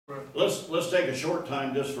Let's take a short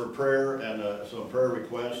time just for prayer and some prayer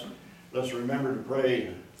requests. Let's remember to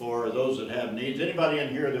pray for those that have needs. Anybody in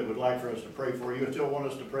here that would like for us to pray for you? Still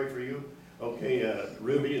want us to pray for you? Okay,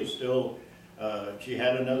 Ruby is still, she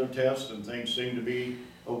had another test and things seem to be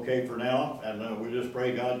okay for now. And we just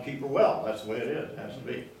pray God keep her well. That's the way it is. It has to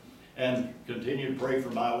be. And continue to pray for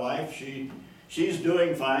my wife. She's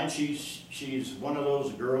doing fine. She's one of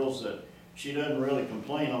those girls that she doesn't really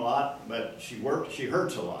complain a lot, but she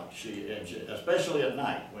hurts a lot. Especially at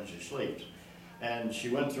night when she sleeps. And she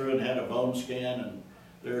went through and had a bone scan, and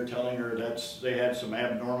they're telling her they had some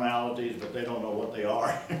abnormalities, but they don't know what they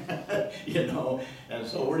are, you know. And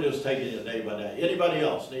so we're just taking it day by day. Anybody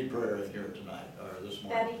else need prayer in here tonight or this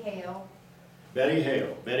morning? Betty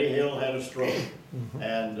Hale. Betty Hale had a stroke,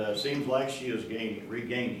 and seems like she is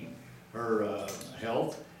regaining her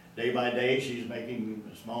health. Day by day, she's making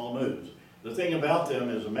small moves. The thing about them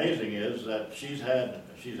is amazing is that she's had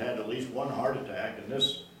at least one heart attack and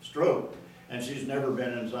this stroke, and she's never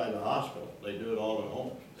been inside the hospital. They do it all at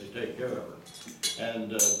home. They take care of her,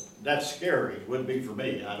 and that's scary. It would be for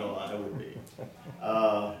me. I would be.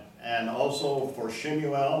 And also for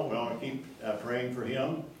Shemuel, we want to keep praying for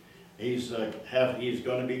him. He's going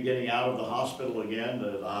to be getting out of the hospital again.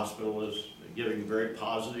 The hospital is giving very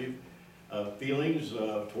positive feelings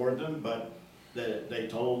toward them, but they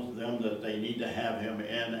told them that they need to have him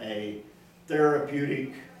in a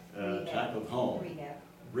therapeutic type of home.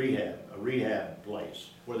 A rehab place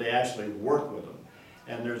where they actually work with them.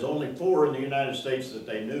 And there's only 4 in the United States that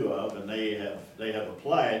they knew of, and they have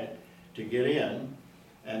applied to get in.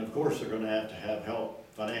 And of course they're going to have help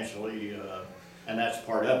financially, and that's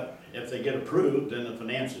part of it. If they get approved, then the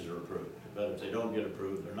finances are approved. But if they don't get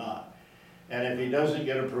approved, they're not. And if he doesn't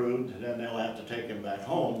get approved, then they'll have to take him back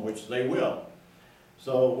home, which they will.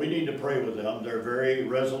 So we need to pray with them. They're very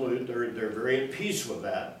resolute. They're very at peace with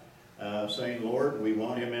that. Saying, Lord, we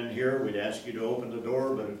want him in here. We'd ask you to open the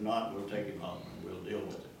door, but if not, we'll take him home and we'll deal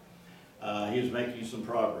with it. He's making some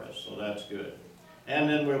progress, so that's good. And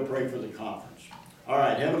then we'll pray for the conference. All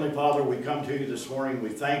right, Heavenly Father, we come to you this morning. We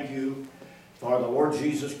thank you for the Lord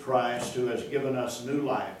Jesus Christ, who has given us new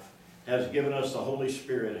life, has given us the Holy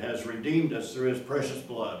Spirit, has redeemed us through his precious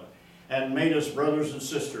blood, and made us brothers and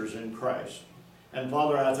sisters in Christ. And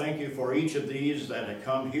Father, I thank you for each of these that have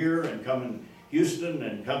come here and come in Houston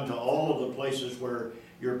and come to all of the places where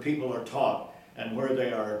your people are taught and where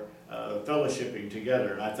they are fellowshipping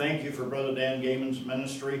together. And I thank you for Brother Dan Gaiman's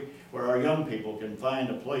ministry, where our young people can find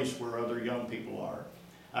a place where other young people are.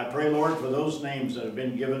 I pray, Lord, for those names that have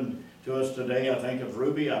been given to us today. I think of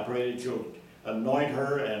Ruby. I pray that you'll anoint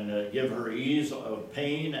her and give her ease of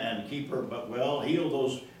pain and keep her but well. Heal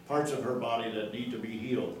those parts of her body that need to be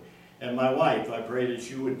healed. And my wife, I pray that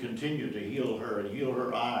you would continue to heal her and heal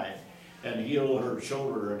her eye and heal her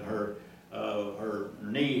shoulder and her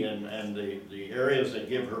knee and the areas that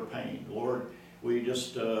give her pain. Lord, we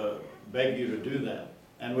just beg you to do that.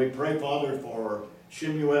 And we pray, Father, for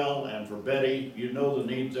Shemuel and for Betty. You know the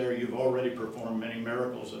needs there. You've already performed many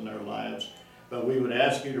miracles in their lives. But we would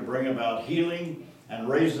ask you to bring about healing and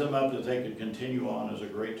raise them up that they could continue on as a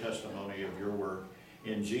great testimony of your work.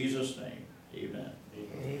 In Jesus' name, amen.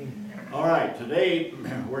 Amen. All right, today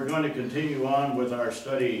we're going to continue on with our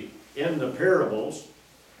study in the parables.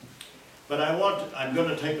 But I'm going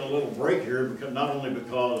to take a little break here, because not only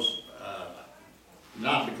because,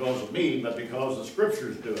 not because of me, but because the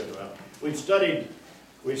scriptures do it. We studied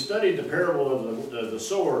the parable of the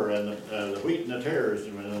sower and the wheat and the tares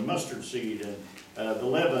and the mustard seed and the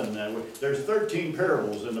leaven. There's 13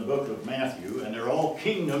 parables in the book of Matthew, and they're all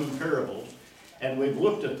kingdom parables, and we've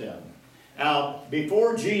looked at them. Now,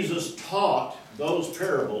 before Jesus taught those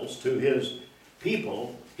parables to his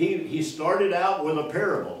people, he started out with a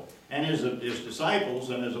parable, and his disciples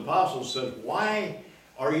and his apostles said, "Why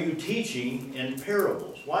are you teaching in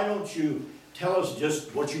parables? Why don't you tell us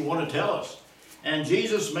just what you want to tell us?" And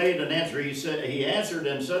Jesus made an answer. He answered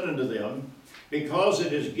and said unto them, "Because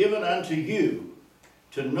it is given unto you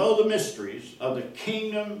to know the mysteries of the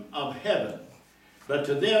kingdom of heaven, but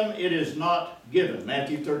to them it is not given."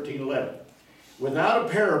 Matthew 13:11. "Without a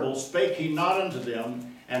parable spake he not unto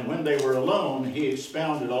them, and when they were alone, he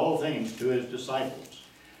expounded all things to his disciples."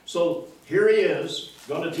 So here he is,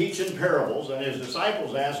 going to teach in parables, and his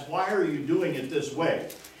disciples asked, "Why are you doing it this way?"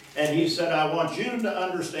 And he said, "I want you to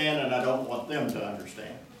understand, and I don't want them to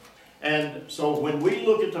understand." And so when we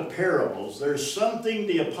look at the parables, there's something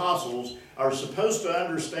the apostles are supposed to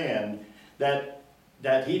understand that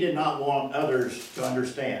he did not want others to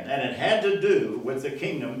understand. And it had to do with the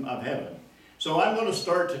kingdom of heaven. So I'm going to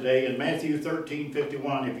start today in Matthew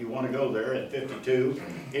 13:51, if you want to go there, at 52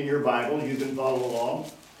 in your Bible. You can follow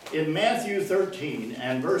along. In Matthew 13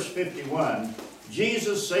 and verse 51,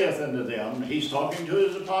 Jesus saith unto them, he's talking to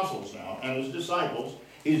his apostles now and his disciples.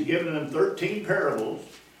 He's given them 13 parables,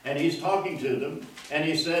 and he's talking to them. And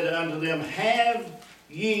he said unto them, have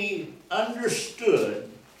ye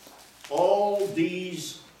understood all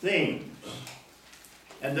these things?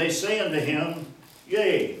 And they say unto him,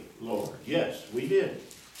 yea, Lord, yes, we did.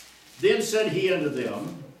 Then said he unto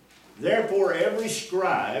them, therefore every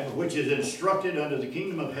scribe which is instructed unto the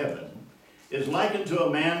kingdom of heaven is likened to a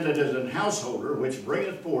man that is an householder, which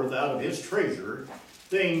bringeth forth out of his treasure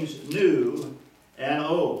things new and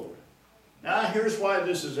old. Now here's why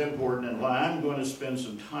this is important and why I'm going to spend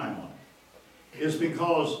some time on it. Is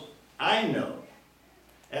because I know,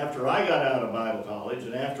 after I got out of Bible college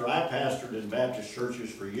and after I pastored in Baptist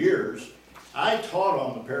churches for years, I taught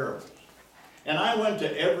on the parables. And I went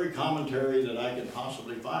to every commentary that I could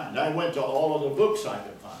possibly find. I went to all of the books I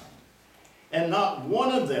could find. And not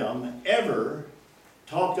one of them ever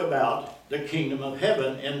talked about the kingdom of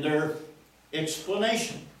heaven in their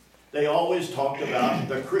explanation. They always talked about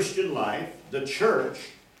the Christian life, the church,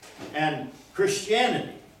 and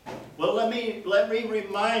Christianity. Well, let me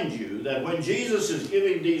remind you that when Jesus is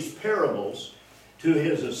giving these parables to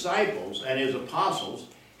his disciples and his apostles,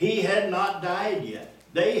 he had not died yet.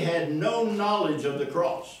 They had no knowledge of the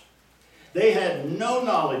cross. They had no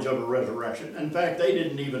knowledge of a resurrection. In fact, they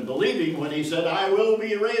didn't even believe him when he said, I will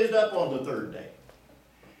be raised up on the third day.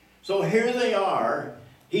 So here they are.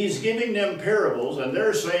 He's giving them parables, and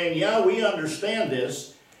they're saying, yeah, we understand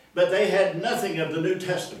this, but they had nothing of the New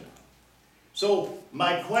Testament. So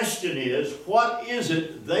my question is, what is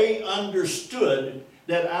it they understood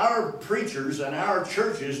that our preachers and our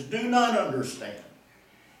churches do not understand?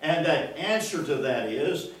 And the answer to that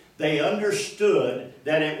is, they understood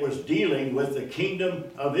that it was dealing with the kingdom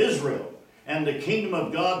of Israel and the kingdom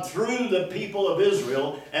of God through the people of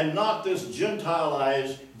Israel, and not this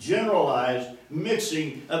Gentilized, generalized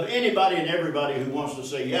mixing of anybody and everybody who wants to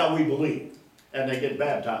say, yeah, we believe, and they get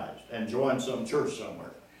baptized and join some church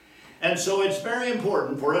somewhere. And so it's very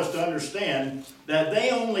important for us to understand that they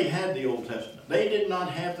only had the Old Testament. They did not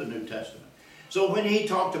have the New Testament. So when he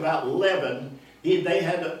talked about leaven, they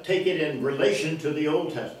had to take it in relation to the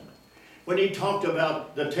Old Testament. When he talked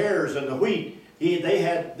about the tares and the wheat, they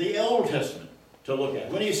had the Old Testament to look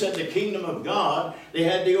at. When he said the kingdom of God, they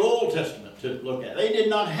had the Old Testament to look at. They did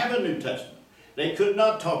not have a New Testament. They could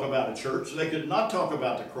not talk about a church. They could not talk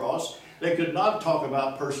about the cross. They could not talk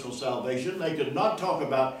about personal salvation. They could not talk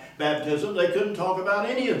about baptism. They couldn't talk about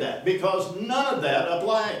any of that because none of that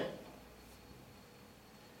applied.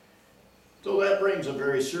 So that brings a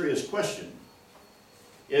very serious question.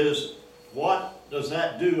 Is what does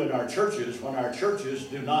that do in our churches when our churches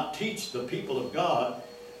do not teach the people of God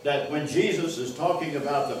that when Jesus is talking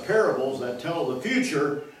about the parables that tell the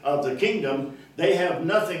future of the kingdom, they have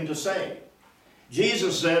nothing to say?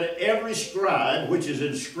 Jesus said, every scribe which is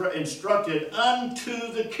instructed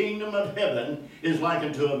unto the kingdom of heaven is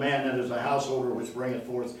likened to a man that is a householder which bringeth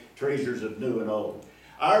forth treasures of new and old.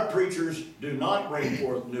 Our preachers do not bring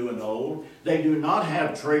forth new and old. They do not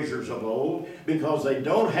have treasures of old because they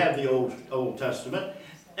don't have the Old Testament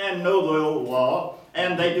and know the old law,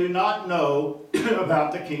 and they do not know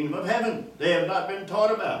about the kingdom of heaven. They have not been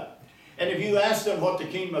taught about it. And if you ask them what the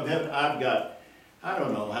kingdom of heaven, I've got, I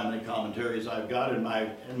don't know how many commentaries I've got in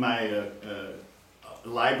my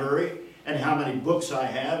library and how many books I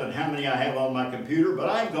have and how many I have on my computer, but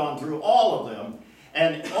I've gone through all of them.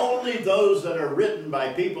 And only those that are written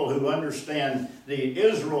by people who understand the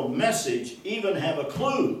Israel message even have a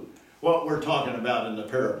clue what we're talking about in the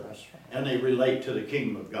parables. And they relate to the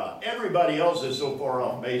kingdom of God. Everybody else is so far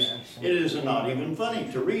off base, it is not even funny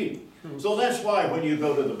to read. So that's why when you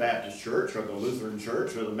go to the Baptist church or the Lutheran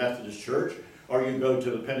church or the Methodist church, or you go to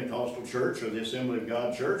the Pentecostal church or the Assembly of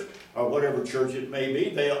God church, or whatever church it may be,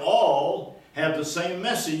 they all have the same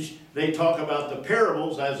message. They talk about the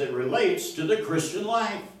parables as it relates to the Christian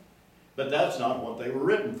life. But that's not what they were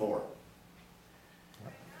written for.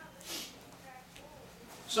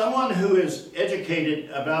 Someone who is educated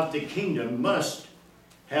about the kingdom must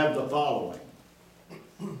have the following.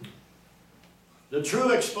 The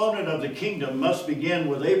true exponent of the kingdom must begin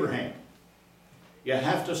with Abraham. You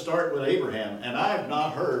have to start with Abraham. And I have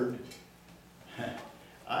not heard,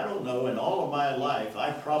 I don't know, in all of my life,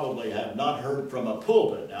 I probably have not heard from a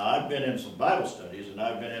pulpit. Now, I've been in some Bible studies and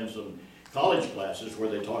I've been in some college classes where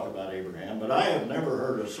they talk about Abraham, but I have never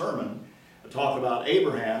heard a sermon talk about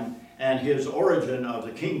Abraham and his origin of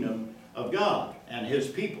the kingdom of God and his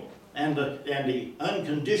people and the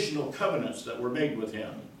unconditional covenants that were made with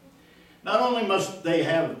him. Not only must they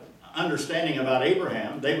have understanding about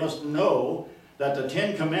Abraham, they must know that the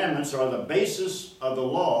 10 Commandments are the basis of the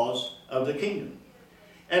laws of the kingdom.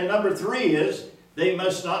 And number 3 is, they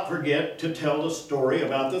must not forget to tell the story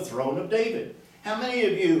about the throne of David. How many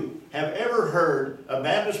of you have ever heard a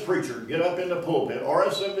Baptist preacher get up in the pulpit, or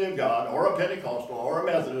Assembly of God, or a Pentecostal, or a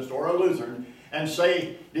Methodist, or a Lutheran, and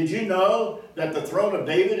say, did you know that the throne of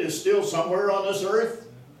David is still somewhere on this earth?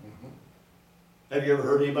 Have you ever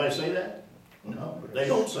heard anybody say that? No, they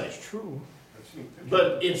don't say it. It's true.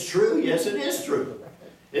 But it's true. Yes, it is true.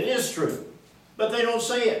 It is true. But they don't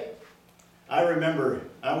say it. I remember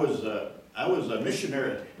I was a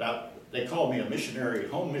missionary. Now, they called me a missionary,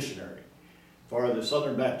 home missionary, for the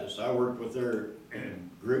Southern Baptists. I worked with their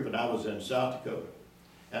group, and I was in South Dakota.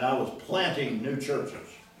 And I was planting new churches.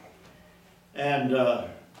 And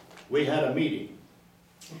we had a meeting.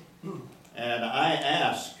 And I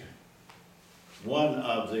asked one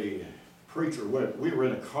of the preacher, we were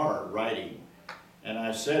in a car riding, and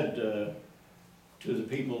I said to the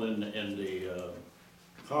people in the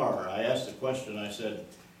car, I asked the question, I said,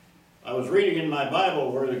 I was reading in my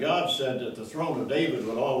Bible where the God said that the throne of David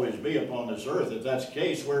would always be upon this earth. If that's the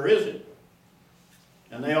case, where is it?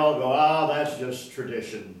 And they all go, that's just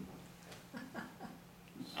tradition.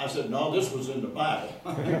 I said, no, this was in the Bible.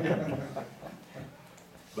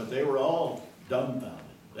 But they were all dumbfounded.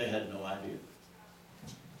 They had no idea.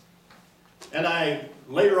 And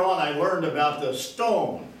later on I learned about the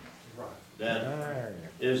stone that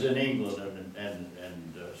is in England and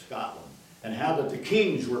Scotland, and how that the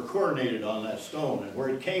kings were coronated on that stone and where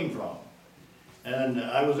it came from. And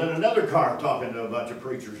I was in another car talking to a bunch of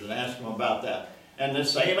preachers and asking them about that. And the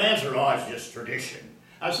same answer, it's just tradition.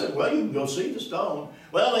 I said, well, you can go see the stone.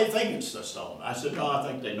 Well, they think it's the stone. I said, no, I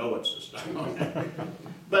think they know it's the stone.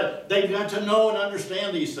 But they've got to know and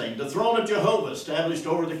understand these things. The throne of Jehovah established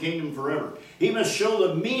over the kingdom forever. He must show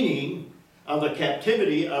the meaning of the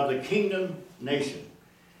captivity of the kingdom nation.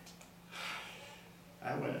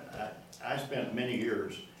 I spent many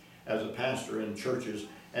years as a pastor in churches,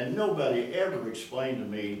 and nobody ever explained to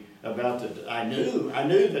me about I knew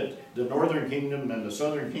that the northern kingdom and the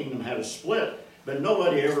southern kingdom had a split, but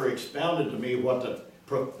nobody ever expounded to me what the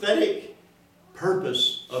prophetic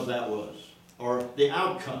purpose of that was, or the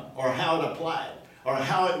outcome, or how it applied, or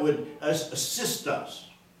how it would assist us.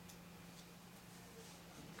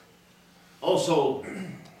 Also,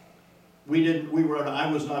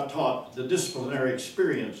 I was not taught the disciplinary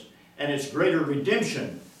experience and its greater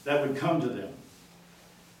redemption that would come to them.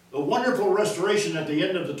 The wonderful restoration at the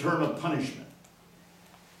end of the term of punishment.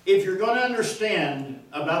 If you're going to understand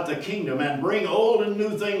about the kingdom and bring old and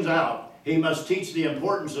new things out, he must teach the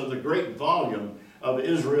importance of the great volume of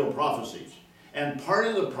Israel prophecies. And part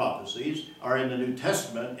of the prophecies are in the New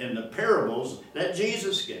Testament in the parables that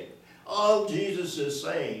Jesus gave. All Jesus is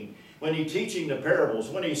saying when he's teaching the parables,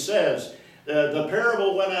 when he says, the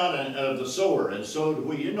parable went out of the sower, and sowed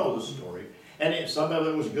wheat. You know the story. And some of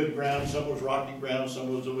it was good ground, some was rocky ground,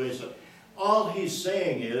 some was the wayside. All he's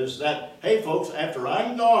saying is that, hey folks, after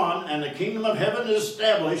I'm gone and the kingdom of heaven is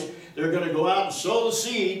established, they're going to go out and sow the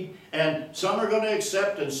seed, and some are going to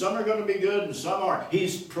accept, and some are going to be good, and some aren't.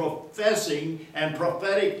 He's professing and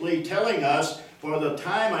prophetically telling us for the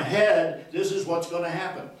time ahead, this is what's going to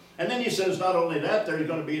happen. And then he says, not only that, they're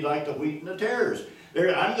going to be like the wheat and the tares.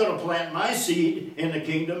 I'm going to plant my seed in the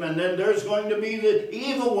kingdom, and then there's going to be the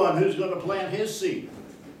evil one who's going to plant his seed.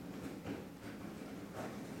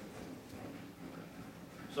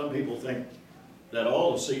 Some people think that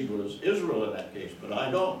all the seed was Israel in that case, but I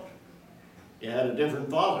don't. He had a different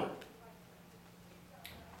father.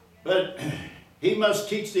 But he must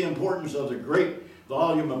teach the importance of the great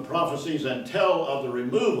volume of prophecies and tell of the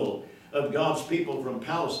removal of God's people from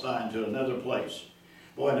Palestine to another place.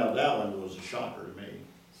 Boy, now that one was a shocker to me.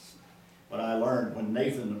 When I learned when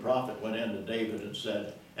Nathan the prophet went in to David and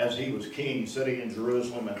said, as he was king sitting in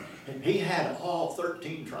Jerusalem, and he had all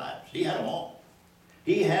 13 tribes. He had them all.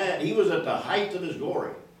 He was at the height of his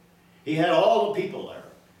glory. He had all the people there.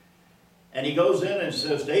 And he goes in and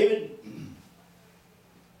says, David,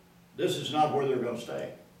 this is not where they're going to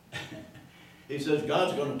stay. He says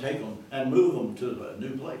God's going to take them and move them to a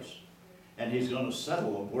new place. And he's going to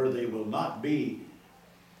settle them where they will not be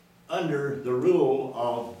under the rule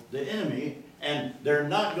of the enemy, and they're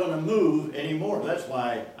not going to move anymore. That's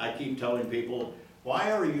why I keep telling people, why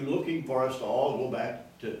are you looking for us to all go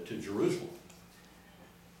back to Jerusalem?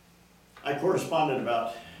 I corresponded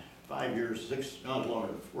about 5 years, 6, not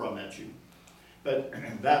longer before I met you. But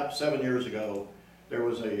about 7 years ago, there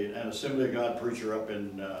was an Assembly of God preacher up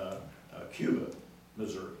in Cuba,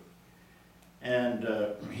 Missouri. And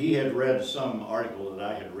he had read some article that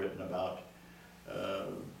I had written about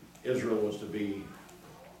Israel was to be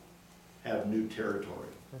have new territory.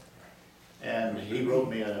 And he wrote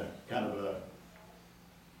me a kind of a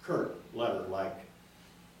curt letter like,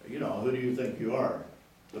 you know, who do you think you are?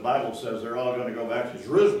 The Bible says they're all going to go back to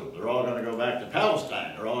Jerusalem. They're all going to go back to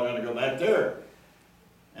Palestine. They're all going to go back there.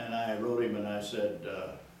 And I wrote him and I said,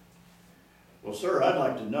 well, sir, I'd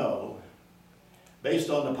like to know, based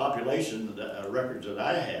on the population records that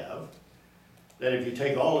I have, that if you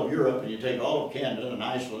take all of Europe and you take all of Canada and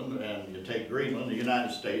Iceland and you take Greenland, the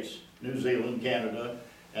United States, New Zealand, Canada,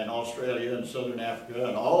 and Australia and Southern Africa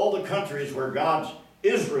and all the countries where God's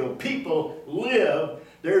Israel people live,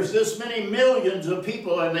 there's this many millions of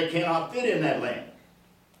people and they cannot fit in that land.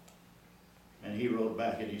 And he wrote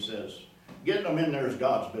back and he says, getting them in there is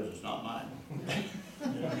God's business, not mine.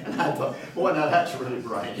 And I thought, boy, now that's really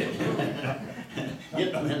bright.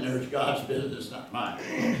 Getting them in there is God's business, not mine.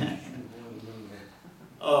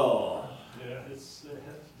 Oh. Yeah, it's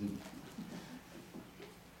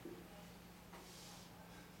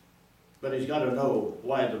But he's got to know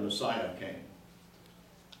why the Messiah came.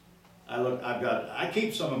 I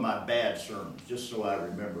keep some of my bad sermons just so I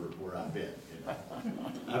remember where I've been. You know?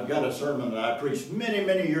 I've got a sermon that I preached many,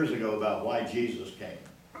 many years ago about why Jesus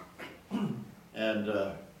came. And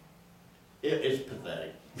it's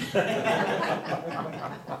pathetic.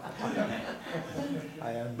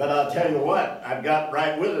 But I'll tell you what, I've got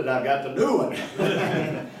right with it, I've got the new one.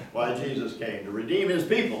 Why Jesus came, to redeem his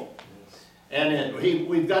people. And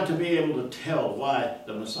we've got to be able to tell why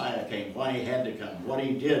the Messiah came, why he had to come, what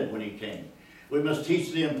he did when he came. We must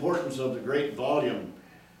teach the importance of the great volume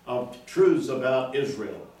of truths about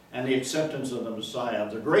Israel and the acceptance of the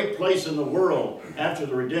Messiah, the great place in the world after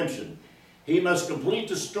the redemption. He must complete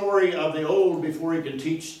the story of the old before he can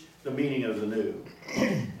teach the meaning of the new.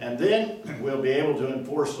 And then we'll be able to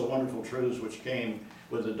enforce the wonderful truths which came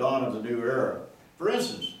with the dawn of the new era. For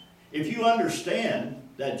instance, if you understand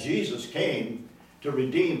that Jesus came to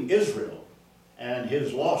redeem Israel and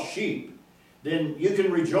his lost sheep, then you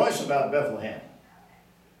can rejoice about Bethlehem.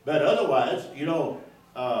 But otherwise, you know,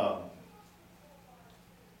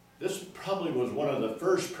 this probably was one of the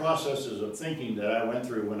first processes of thinking that I went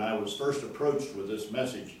through when I was first approached with this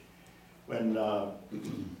message. When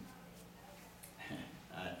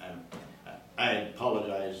I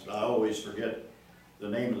apologize, I always forget the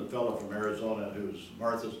name of the fellow from Arizona who's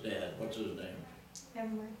Martha's dad. What's his name?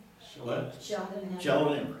 Everett. What?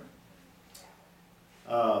 Sheldon.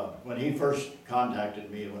 Everett. When he first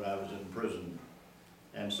contacted me when I was in prison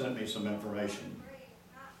and sent me some information.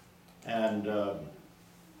 And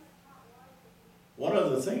one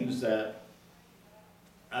of the things that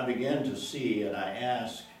I began to see and I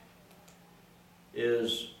asked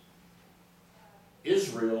is,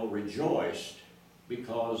 Israel rejoiced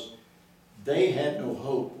because they had no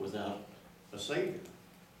hope without a Savior.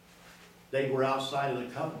 They were outside of the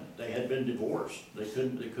covenant. They had been divorced. They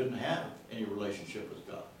couldn't have any relationship with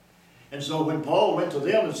God. And so when Paul went to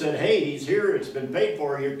them and said, hey, he's here, it's been paid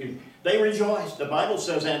for, they rejoiced. The Bible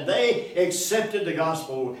says, and they accepted the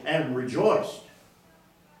gospel and rejoiced.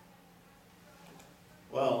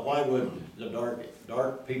 Well, why would the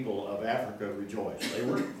dark people of Africa rejoice? They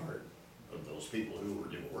weren't part of those people who were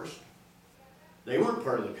divorced. They weren't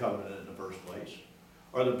part of the covenant in the first place.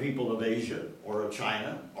 Or the people of Asia, or of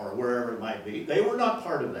China, or wherever it might be. They were not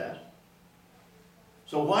part of that.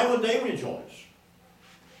 So why would they rejoice?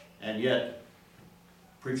 And yet,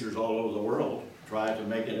 preachers all over the world try to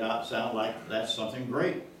make it sound like that's something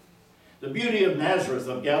great. The beauty of Nazareth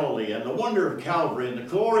of Galilee, and the wonder of Calvary, and the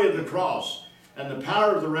glory of the cross, and the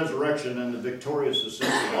power of the resurrection, and the victorious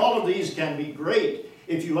ascension, all of these can be great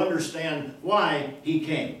if you understand why he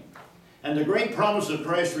came. And the great promise of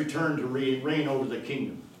Christ's return to reign over the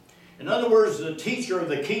kingdom. In other words, the teacher of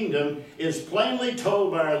the kingdom is plainly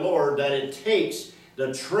told by our Lord that it takes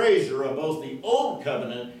the treasure of both the old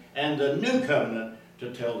covenant and the new covenant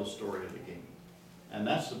to tell the story of the kingdom. And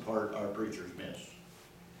that's the part our preachers miss.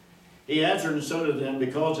 He answered and said to them,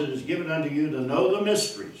 because it is given unto you to know the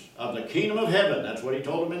mysteries of the kingdom of heaven. That's what he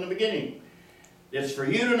told them in the beginning. It's for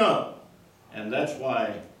you to know. And that's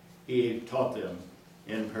why he taught them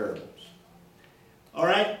in parables. All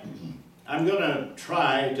right, I'm going to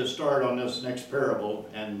try to start on this next parable,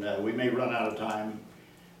 and we may run out of time.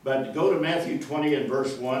 But go to Matthew 20 and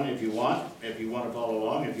verse 1 if you want to follow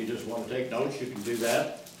along. If you just want to take notes, you can do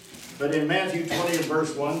that. But in Matthew 20 and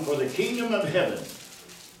verse 1, for the kingdom of heaven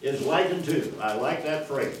is likened to, I like that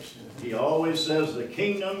phrase. He always says the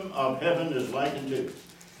kingdom of heaven is likened to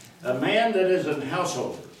a man that is an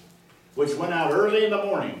householder, which went out early in the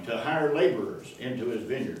morning to hire laborers into his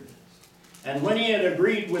vineyard. And when he had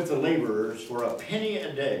agreed with the laborers for a penny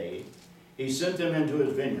a day, he sent them into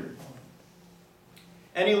his vineyard.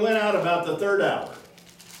 And he went out about the 3rd hour,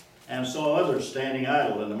 and saw others standing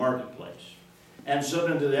idle in the marketplace, and said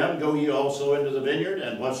unto them, Go ye also into the vineyard,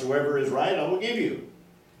 and whatsoever is right I will give you.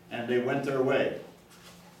 And they went their way.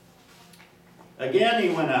 Again he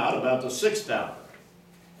went out about the 6th hour,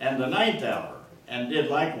 and the 9th hour, and did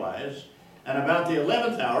likewise. And about the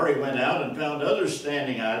 11th hour he went out, and found others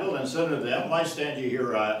standing idle, and said unto them, Why stand ye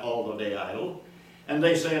here all the day idle? And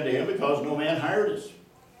they say unto him, Because no man hired us.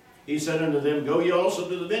 He said unto them, Go ye also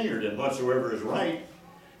to the vineyard, and whatsoever is right,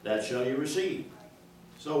 that shall ye receive.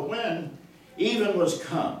 So when even was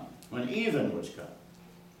come,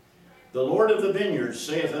 the Lord of the vineyard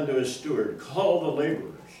saith unto his steward, Call the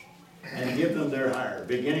laborers, and give them their hire,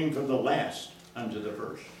 beginning from the last unto the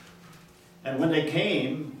first. And when they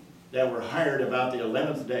came that were hired about the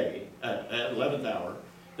 11th hour,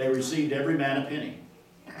 they received every man a penny.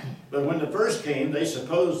 But when the first came, they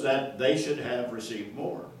supposed that they should have received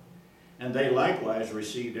more. And they likewise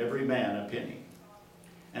received every man a penny.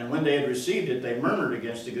 And when they had received it, they murmured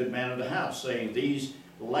against the good man of the house, saying, These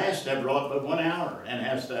last have wrought but 1 hour, and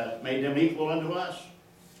hast thou made them equal unto us,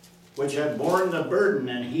 which have borne the burden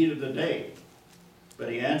and heat of the day.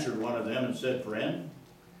 But he answered one of them and said, Friend,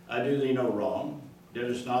 I do thee no wrong.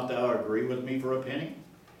 Didst not thou agree with me for a penny?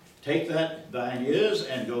 Take that thine is,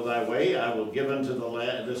 and go thy way. I will give unto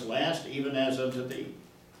this last, even as unto thee.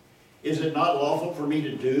 Is it not lawful for me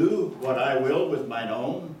to do what I will with mine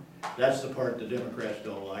own? That's the part the Democrats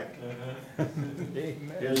don't like.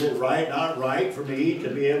 Is it right, not right for me to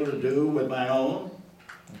be able to do with my own?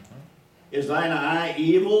 Is thine eye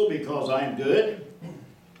evil because I am good?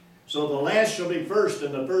 So the last shall be first,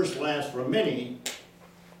 and the first last. For many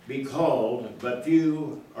be called, but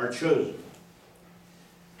few are chosen.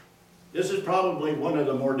 This is probably one of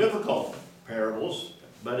the more difficult parables,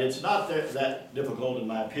 but it's not that difficult in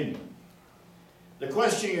my opinion. The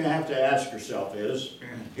question you have to ask yourself is,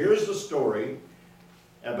 here's the story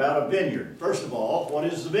about a vineyard. First of all, what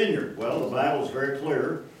is the vineyard? Well, the Bible is very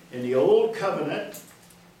clear. In the Old Covenant,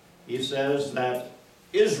 he says that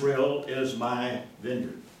Israel is my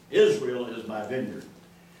vineyard. Israel is my vineyard.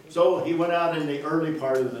 So he went out in the early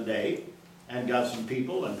part of the day and got some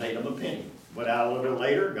people and paid them a penny. Went out a little bit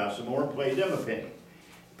later, got some more, paid them a penny.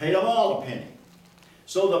 Paid them all a penny.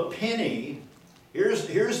 So the penny,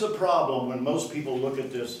 here's the problem when most people look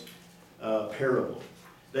at this parable.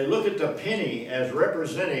 They look at the penny as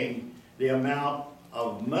representing the amount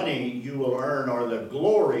of money you will earn, or the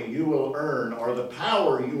glory you will earn, or the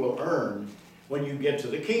power you will earn when you get to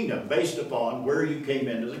the kingdom, based upon where you came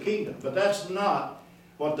into the kingdom. But that's not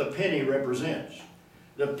what the penny represents.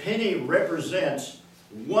 The penny represents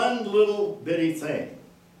one little bitty thing.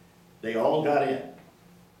 They all got in.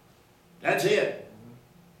 That's it.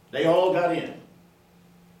 They all got in.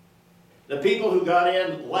 The people who got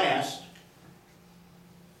in last,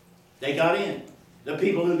 they got in. The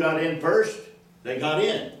people who got in first, they got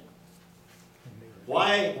in.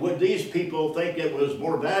 Why would these people think it was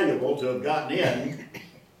more valuable to have gotten in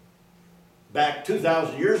back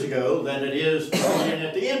 2,000 years ago than it is to get in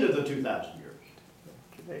at the end of the 2,000 years?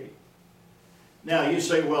 Today. Now you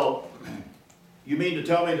say, well, you mean to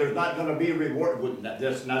tell me there's not going to be a reward?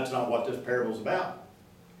 That's not what this parable is about.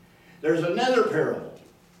 There's another parable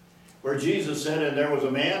where Jesus said, and there was a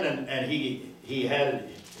man, and he had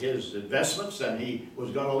his investments, and he was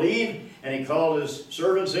going to leave, and he called his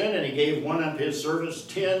servants in, and he gave one of his servants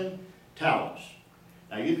 10 talents.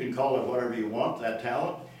 Now you can call it whatever you want, that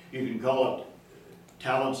talent. You can call it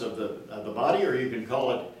talents of the body, or you can call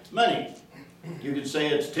it money. You can say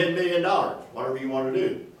it's $10 million, whatever you want to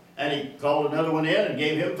do. And he called another one in and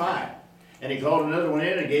gave him 5. And he called another one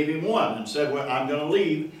in and gave him 1 and said, well, I'm going to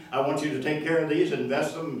leave. I want you to take care of these,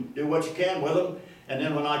 invest them, do what you can with them, and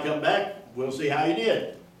then when I come back, we'll see how you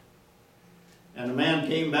did. And the man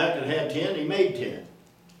came back and had 10, he made 10.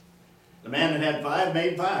 The man that had 5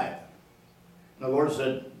 made 5. And the Lord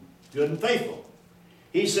said, good and faithful.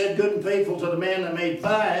 He said good and faithful to the man that made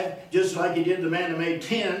 5, just like he did the man that made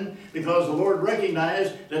 10, because the Lord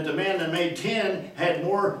recognized that the man that made 10 had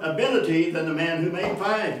more ability than the man who made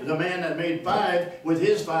 5. The man that made 5 with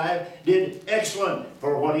his 5 did excellent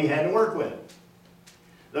for what he had to work with.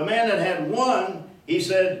 The man that had 1, he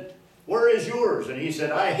said, where is yours? And he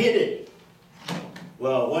said, I hid it.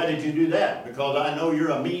 Well, why did you do that? Because I know you're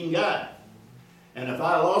a mean guy. And if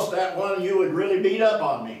I lost that one, you would really beat up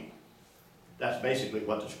on me. That's basically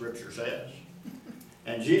what the scripture says.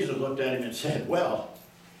 And Jesus looked at him and said, well,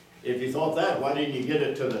 if you thought that, why didn't you get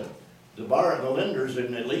it to the lenders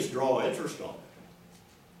and at least draw interest on it?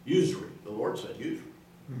 Usury. The Lord said usury.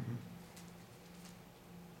 Mm-hmm.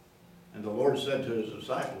 And the Lord said to his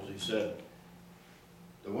disciples, he said,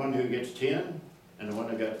 the one who gets 10 and the one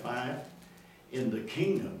that got 5. In the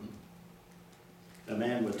kingdom, the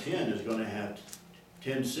man with 10 is going to have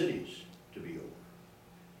 10 cities to be over.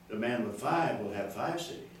 The man with 5 will have 5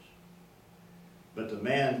 cities. But the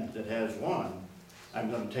man that has 1, I'm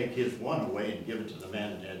going to take his 1 away and give it to the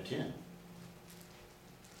man that had 10.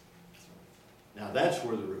 Now that's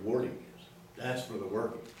where the rewarding is. That's for the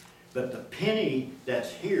working. But the penny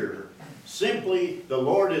that's here, simply, the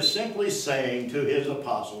Lord is simply saying to his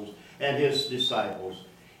apostles and his disciples,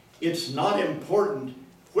 it's not important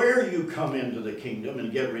where you come into the kingdom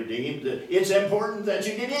and get redeemed. It's important that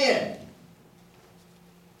you get in.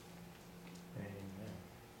 Amen.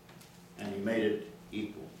 And he made it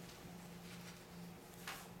equal.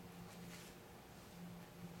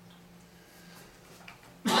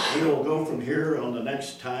 We'll go from here on the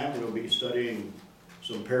next time. We'll be studying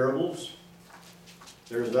some parables.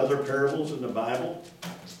 There's other parables in the Bible.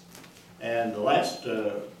 And the last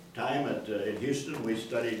time in Houston, we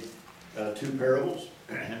studied 2 parables.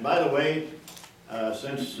 And by the way,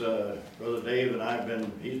 since Brother Dave and I've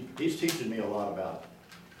been, he's teaching me a lot about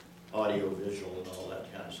audio, visual, and all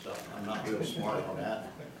that kind of stuff. I'm not real smart on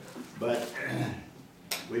that. But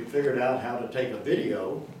we figured out how to take a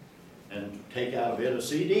video and take out of it a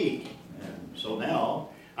CD. And so now,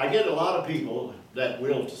 I get a lot of people that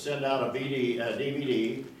will send out a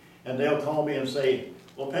DVD, and they'll call me and say,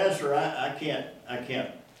 well, Pastor, I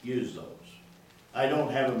can't use those. I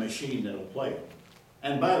don't have a machine that'll play them.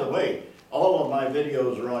 And by the way, all of my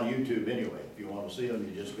videos are on YouTube anyway. If you want to see them,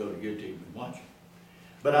 you just go to YouTube and watch them.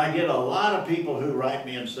 But I get a lot of people who write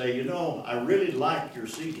me and say, you know, I really like your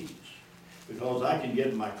CDs, because I can get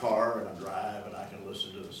in my car and I drive and I can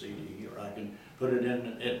listen to the CD, or I can put it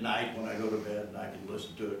in at night when I go to bed and I can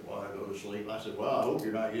listen to it while I go to sleep. I said, well, I hope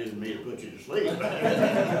you're not using me to put you to sleep.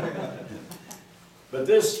 But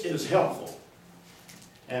this is helpful.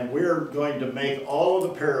 And we're going to make all of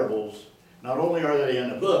the parables, not only are they in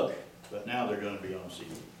the book, but now they're going to be on CD.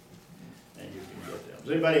 And you can get them.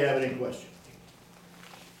 Does anybody have any questions?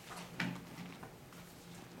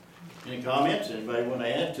 Any comments? Anybody want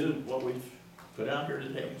to add to what we've put out here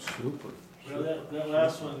today? Super. Well, that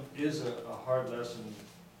last one is a hard lesson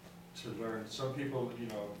to learn. Some people, you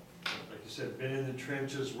know, like you said, been in the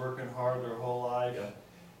trenches, working hard their whole life.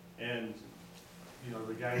 Yeah. And, you know,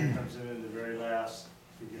 the guy who comes in the very last,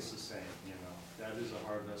 he gets the same, you know. That is a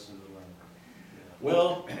hard lesson to learn. You know.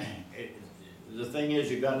 Well, the thing is,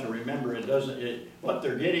 you've got to remember, what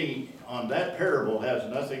they're getting on that parable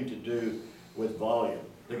has nothing to do with volume.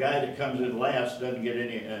 The guy that comes in last doesn't get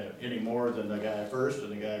any more than the guy first,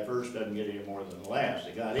 and the guy first doesn't get any more than the last.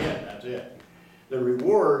 They got in, that's it. The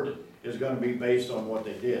reward is going to be based on what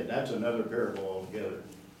they did. That's another parable altogether.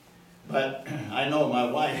 But I know my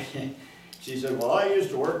wife, she said, well, I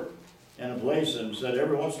used to work in a place, and said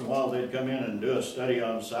every once in a while they'd come in and do a study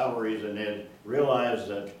on salaries, and they'd realize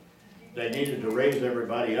that they needed to raise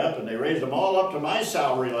everybody up, and they raised them all up to my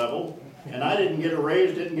salary level. And I didn't get a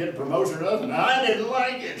raise, didn't get a promotion or nothing. I didn't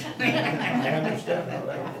like it. I understand how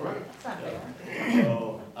that works.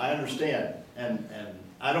 So I understand. And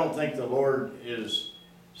I don't think the Lord is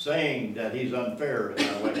saying that he's unfair in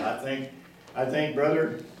that way. I think,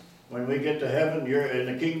 brother, when we get to heaven, you're in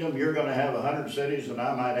the kingdom, you're going to have 100 cities and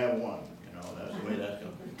I might have 1. You know, that's the way that's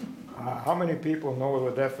going to be. How many people know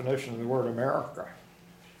the definition of the word America?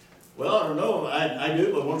 Well, I don't know. I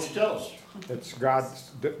do, but won't you tell us? It's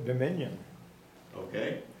God's dominion.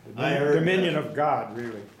 Okay. Dominion of God,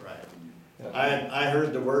 really. Right. I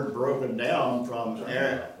heard the word broken down from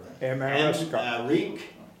America.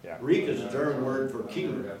 Reek. Yeah. Reek is a German word for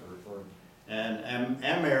king. And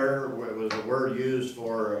Amer was a word used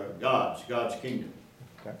for God's kingdom.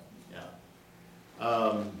 Okay. Yeah.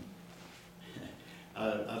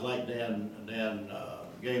 I like Dan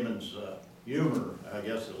Gaiman's humor, I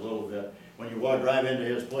guess, a little bit. When you drive into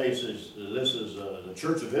his place, this is the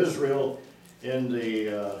Church of Israel in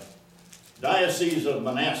the Diocese of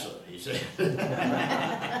Manasseh, he said.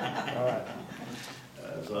 All right.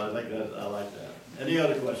 So I like that. Any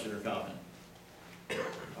other question or comment?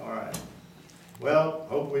 All right. Well,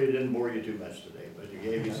 hopefully it didn't bore you too much today, but it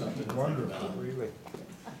gave you something to think Wonderful, about. really.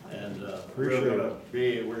 And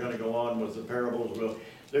Appreciate we're going to go on with the parables.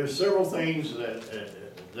 There's several things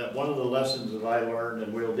that one of the lessons that I learned,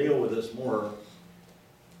 and we'll deal with this more.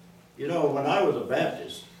 You know, when I was a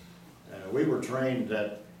Baptist, we were trained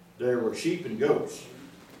that there were sheep and goats,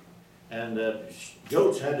 and that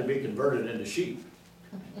goats had to be converted into sheep.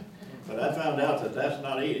 But I found out that that's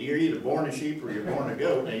not easy. You're either born a sheep or you're born a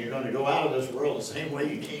goat, and you're going to go out of this world the same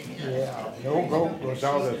way you came in. Yeah, no goat goes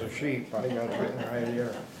out as a sheep. I got it written right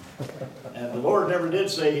here. And the Lord never did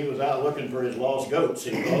say he was out looking for his lost goats,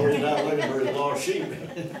 he was always out looking for his lost sheep.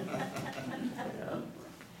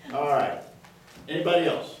 All right, anybody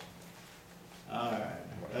else? All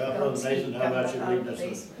right, Brother Mason, how about you leading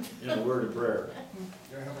us in a word of prayer?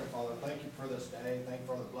 Dear Heavenly Father, thank you for this day, thank you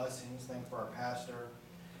for the blessings, thank you for our pastor,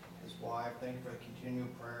 his wife, thank you for the continual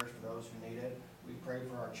prayers for those who need it. We pray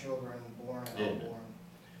for our children, born and Amen. unborn.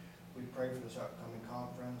 We pray for this upcoming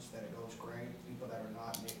conference, that it goes great, people that are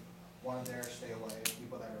not wanted there, stay away,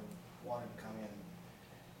 people that are wanted to come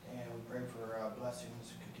in. And we pray for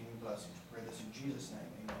blessings, continued blessings. We pray this in Jesus' name,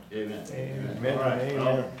 amen. Amen. Amen. All right, Amen.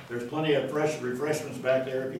 well, there's plenty of fresh refreshments back there.